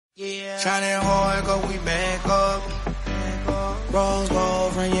Yeah, shining hard, go we back up. Rose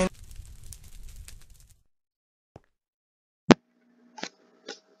gold, ringing.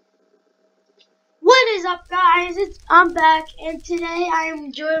 What is up, guys? I'm back, and today I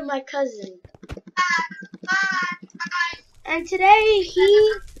am joining my cousin. And today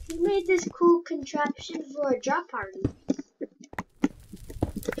he made this cool contraption for a drop party.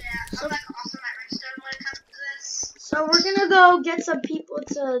 So we're gonna go get some people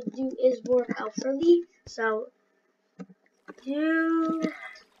to do Isborg Elferly. So do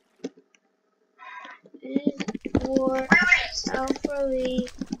Isborg Elferly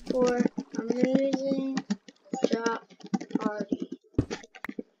for amazing drop party.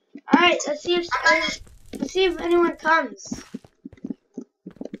 Alright, let's see if anyone comes.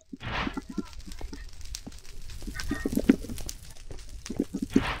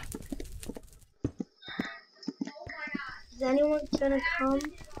 Is anyone gonna come?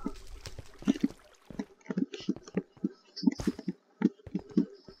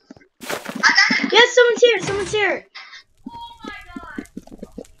 Yes, someone's here. Someone's here. Oh my god.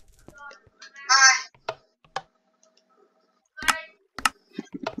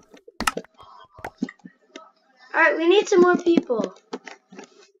 Alright, we need some more people.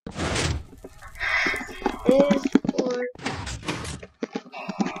 Isborg.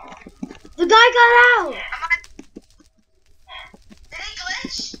 The guy got out. Did he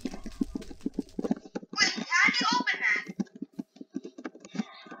glitch? Wait, how did you open that?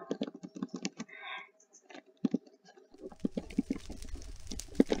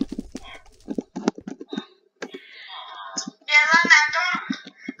 Yeah, run that.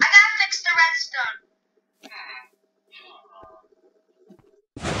 I gotta fix the redstone.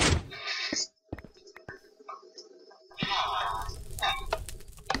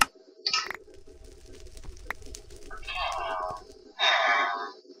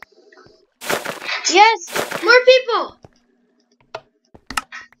 Yes, more people.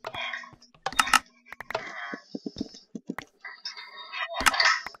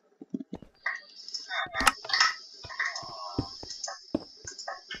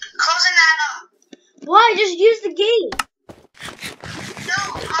 Closing that up. Why? Just use the gate. No,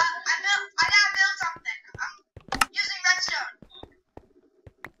 I gotta build something. I'm using redstone.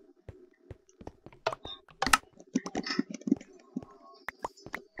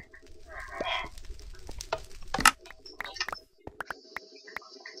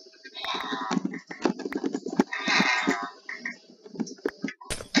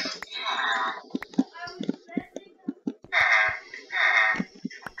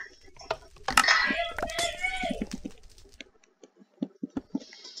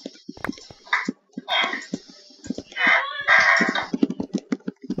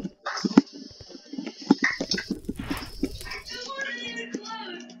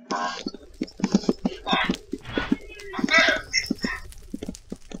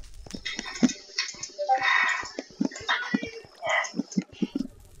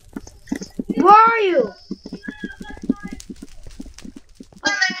 Where are you?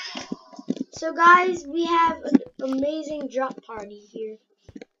 So guys, we have an amazing drop party here.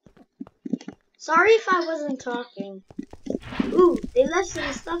 Sorry if I wasn't talking. Ooh, they left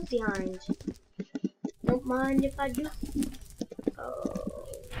some stuff behind. Don't mind if I do. Oh.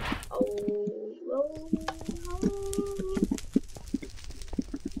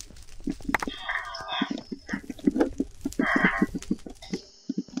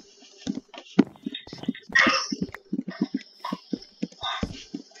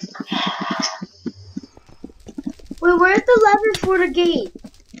 Wait, where's the lever for the gate?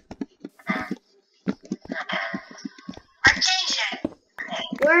 I changed it.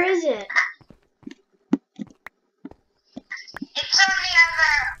 Where is it? It's on the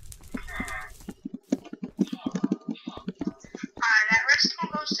other. Alright, that redstone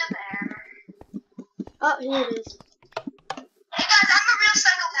goes to there. Oh, here it is. Hey guys, I'm a real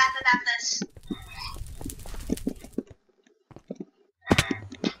psychopath about this.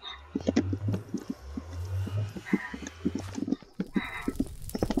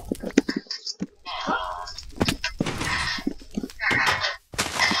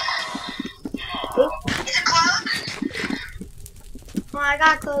 Is it closed? Oh, I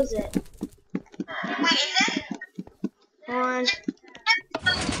gotta close it. Wait, is it? Hold on. Alright,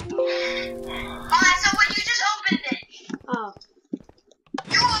 so when you just opened it, Oh.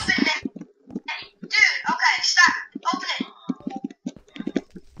 you opened it. Dude, okay, stop. Open it.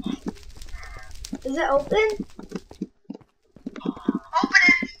 Is it open? Open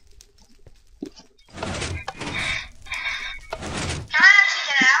it. Can I actually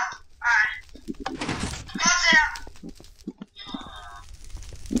get it out? Alright. Close it up.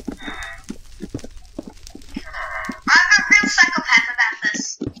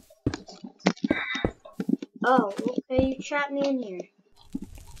 trap me in here.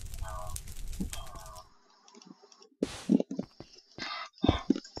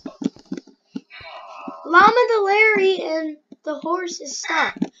 Llama the Larry and the horse is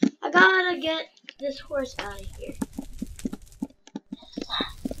stuck. I gotta get this horse out of here.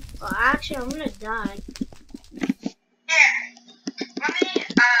 Well, actually, I'm gonna die. Here. Let me,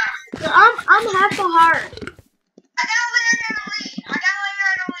 I'm half a heart. I got a Larry in the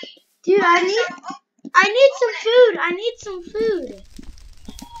lead. Dude, I need some food. I need some food.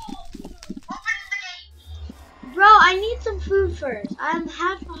 Open the gate. Bro, I need some food first. I'm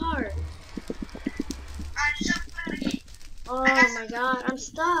half a heart. Just open the gate. Oh my god, I'm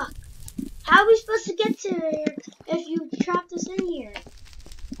stuck. How are we supposed to get to here if you trapped us in here?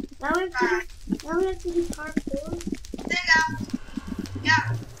 Now we have to do parkour. There you go.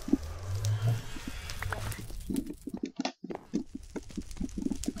 Yeah.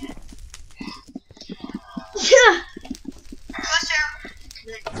 Yeah. Let's go.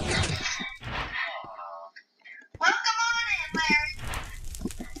 Welcome on in, Larry.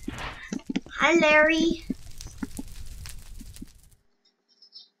 Hi, Larry.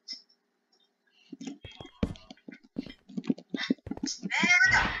 There we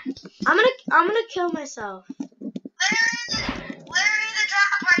go. I'm gonna kill myself. Larry the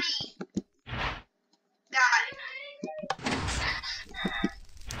drop party. Got it.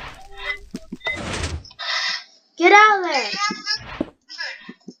 Get out of there. You want food? Food.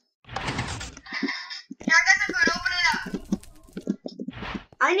 Here, I got some food. Open it up.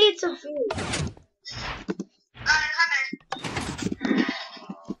 I need some food. Got it. Come in.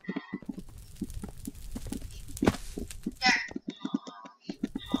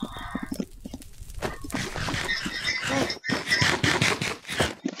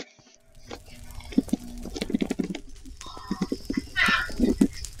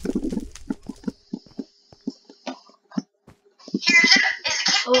 Here. Is the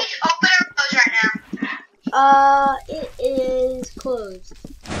cage open or closed right now? It is closed.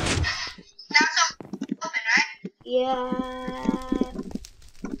 Now it's open, right? Yeah.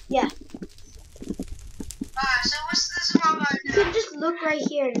 So what's this wrong on You can just look right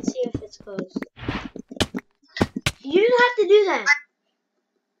here and see if it's closed. You didn't have to do that.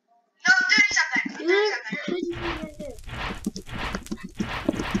 No, I'm doing something. I'm doing something.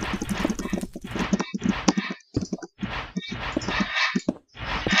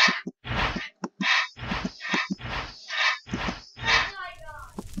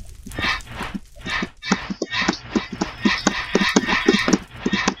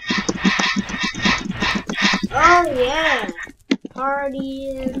 Oh yeah, party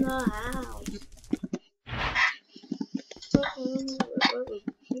in the house.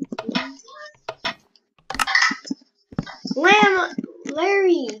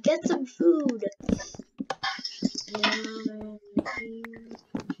 Larry, get some food.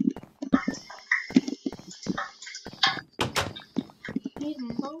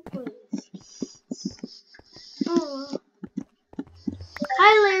 Oh.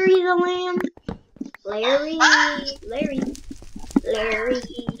 Hi, Larry the lamb. Larry the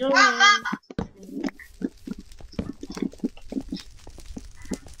lamb.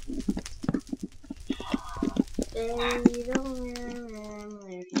 Larry the lamb, Larry the lamb,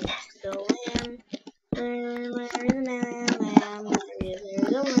 Larry the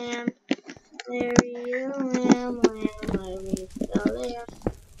lamb, Larry the lamb, Larry the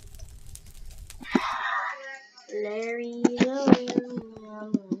lamb, Larry the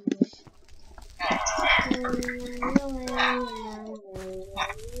lamb,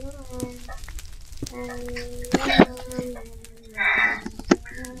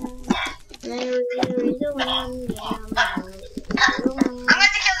 Larry the lamb, I'm going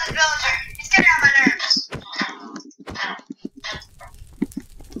to kill this villager. He's getting on my nerves.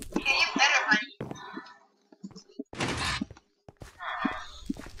 Hey, you better, buddy.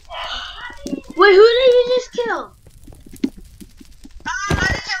 Wait, who did you just kill? I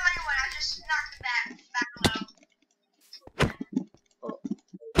didn't kill anyone. I just knocked him back a little. Oh.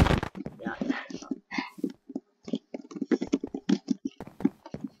 Yeah.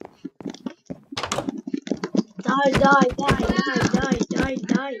 Die.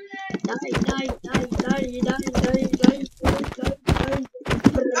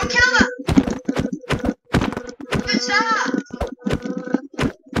 Don't kill him! Dude, stop! Dude,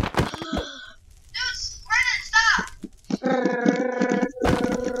 Brennan, stop!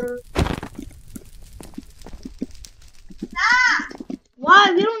 Stop!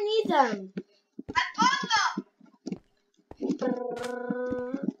 Why? We don't need them. I bought them!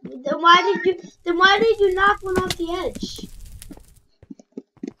 Then why did you knock one off the edge?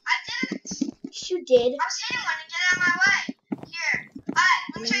 I didn't. Yes, you did. I was hitting one to get out of my way.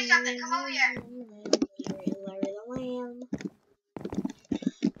 something. Come over here. Larry the Lamb.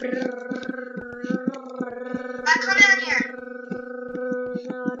 Come down here.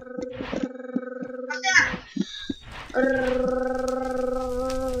 Come down.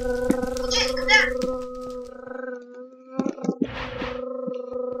 Okay, come down.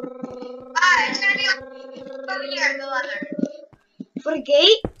 Alright, it's gonna be over here, the leather. For the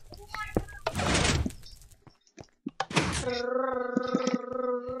gate?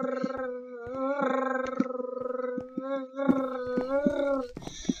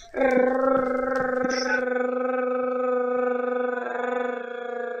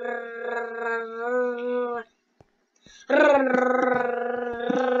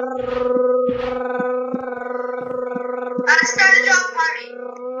 Start a dog party.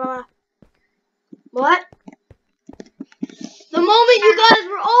 What? The moment you guys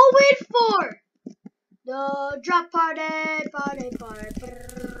were all waiting for! The drop party, party.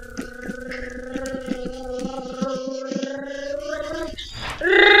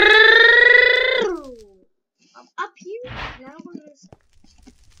 I'm up here, now we're gonna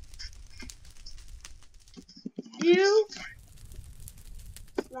do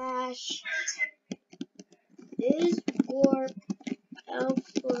slash is for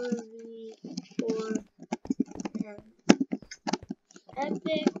L4V for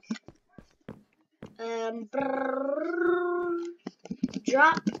epic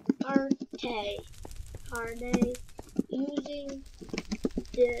drop party using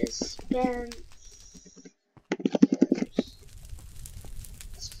dispensers.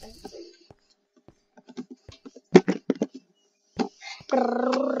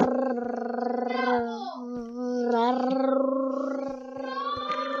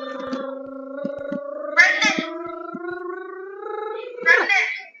 Brendan,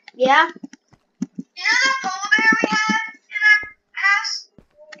 Yeah? you know the polar bear we had in our house?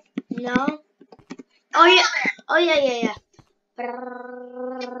 No? Oh yeah. Oh yeah. I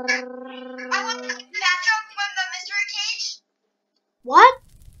want to catch up from the mystery cage. What?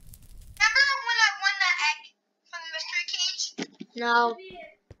 Remember the one that won that egg from the mystery cage? No. And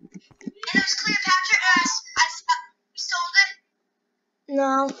it was Cleopatra and we sold it?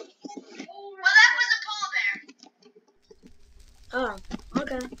 No. Well, that was a polar bear. Oh,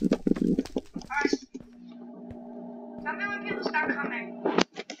 okay. Alright. Tell me when people start coming.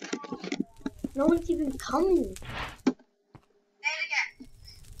 No one's even coming. Say it again.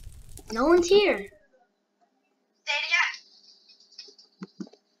 No one's here. Say it again.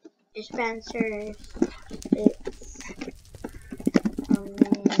 Dispensers.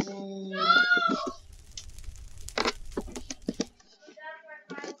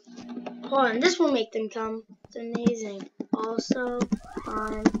 Hold on, this will make them come. It's amazing. Also,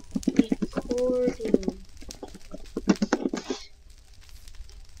 I'm recording.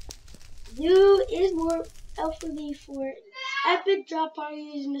 Do is more L4V for epic drop party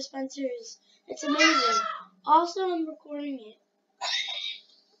using dispensers. It's amazing. Also, I'm recording it.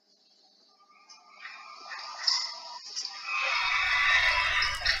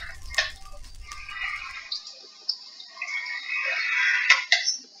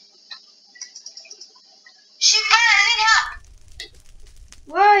 Shoot, I need help.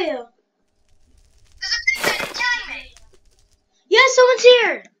 Where are you? There's a thing that's killing me. Yes, someone's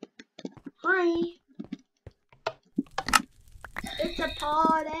here. Hi. It's a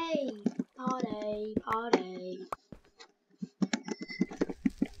party. Party.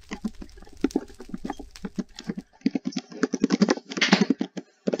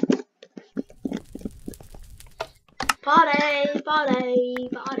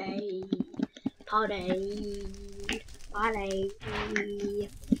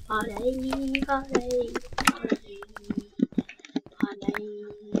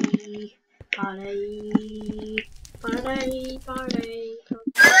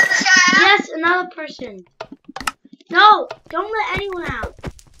 Yes, another person. No, don't let anyone out.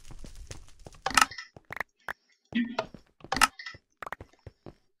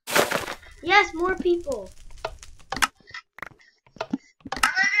 Yes, more people. I'm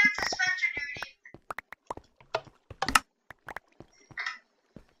gonna be on suspension duty.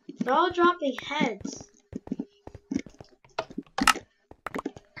 They're all dropping heads.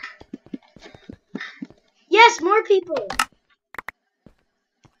 Yes, more people.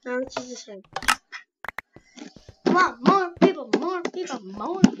 No, it's just the same. Come on, more people.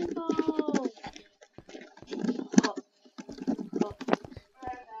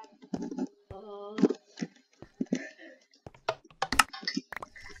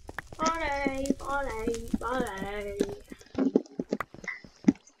 Party. Brendan!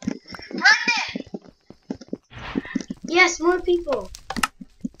 Yes, more people.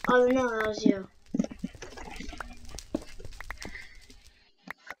 Oh no, that was you.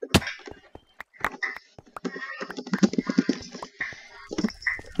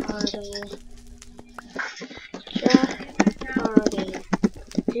 Party.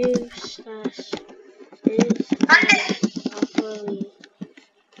 Do slash is properly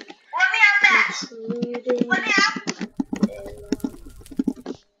Let me out that. including. Let me out.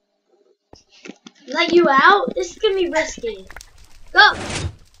 Let you out? This is gonna be risky. Go!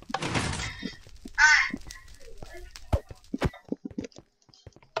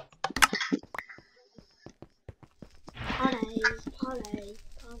 Party.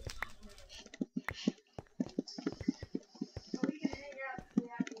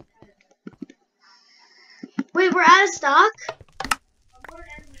 Wait, we're out of stock?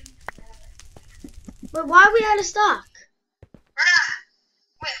 Wait, why are we out of stock? We're not.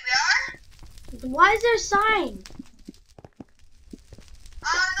 Wait, we are? Why is there a sign?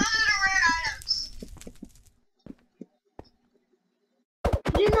 Those are the rare items.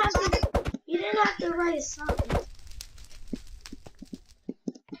 You didn't have to write a sign.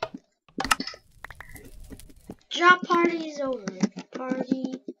 Drop party is over.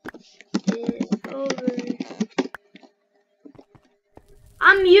 Party is over.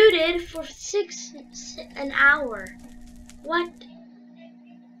 I'm muted for an hour. What? Right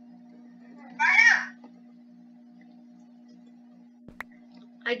now.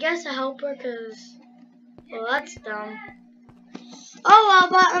 I guess a helper, cause well, that's dumb. Oh well,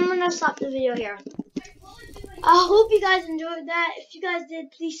 but I'm gonna stop the video here. I hope you guys enjoyed that. If you guys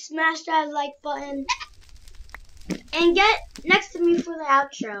did, please smash that like button and get next to me for the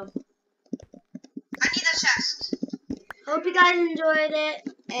outro. I need a chest. Hope you guys enjoyed it,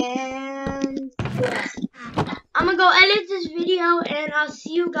 and yeah. I'm gonna go edit this video, and I'll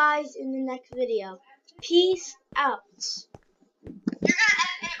see you guys in the next video. Peace out.